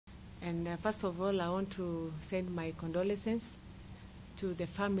And first of all, I want to send my condolences to the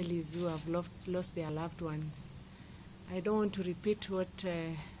families who have lost their loved ones. I don't want to repeat what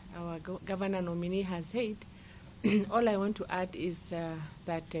our governor nominee has said. All I want to add is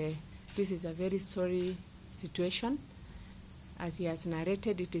that this is a very sorry situation. As he has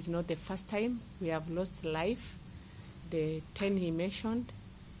narrated, it is not the first time we have lost life. The 10 he mentioned,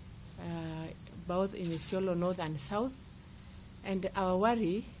 both in Isiolo North and South. And our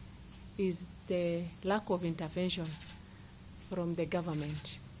worry is the lack of intervention from the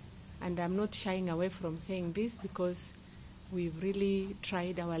government. And I'm not shying away from saying this because we've really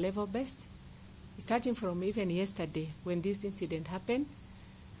tried our level best. Starting from even yesterday when this incident happened,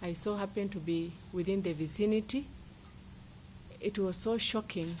 I so happened to be within the vicinity. It was so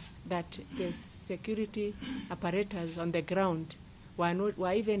shocking that the security apparatus on the ground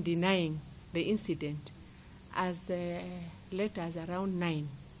were even denying the incident as late as around 9.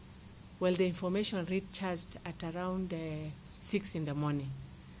 Well, the information reached us at around 6 in the morning.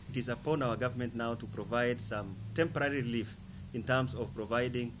 It is upon our government now to provide some temporary relief in terms of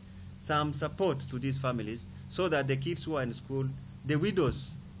providing some support to these families so that the kids who are in school, the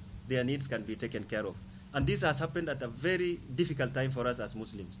widows, their needs can be taken care of. And this has happened at a very difficult time for us as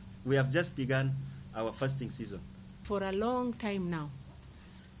Muslims. We have just begun our fasting season. For a long time now,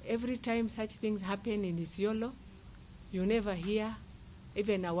 every time such things happen in Isiolo, you never hear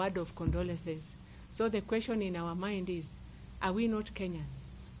even a word of condolences. So the question in our mind is, are we not Kenyans?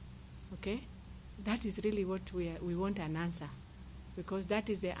 Okay? That is really what we want an answer, because that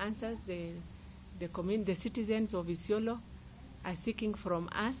is the answers the citizens of Isiolo are seeking from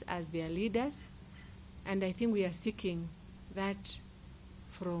us as their leaders, and I think we are seeking that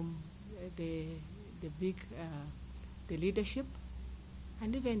from the leadership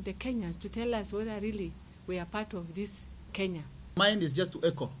and even the Kenyans to tell us whether really we are part of this Kenya. Mine is just to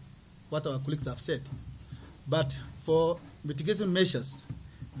echo what our colleagues have said, but for mitigation measures,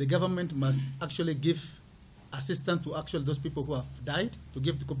 the government must actually give assistance to actually those people who have died, to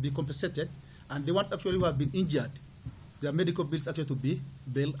be compensated, and the ones actually who have been injured, their medical bills actually to be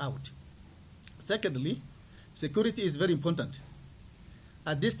bailed out. Secondly, security is very important.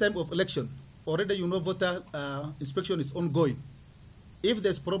 At this time of election, already you know voter inspection is ongoing. If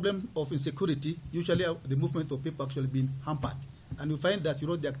there's problem of insecurity, usually the movement of people actually being hampered. And you find that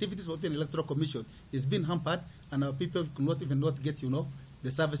the activities of the electoral commission is being hampered, and our people cannot even get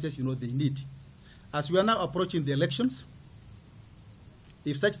the services they need. As we are now approaching the elections,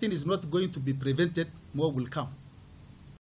 if such thing is not going to be prevented, more will come.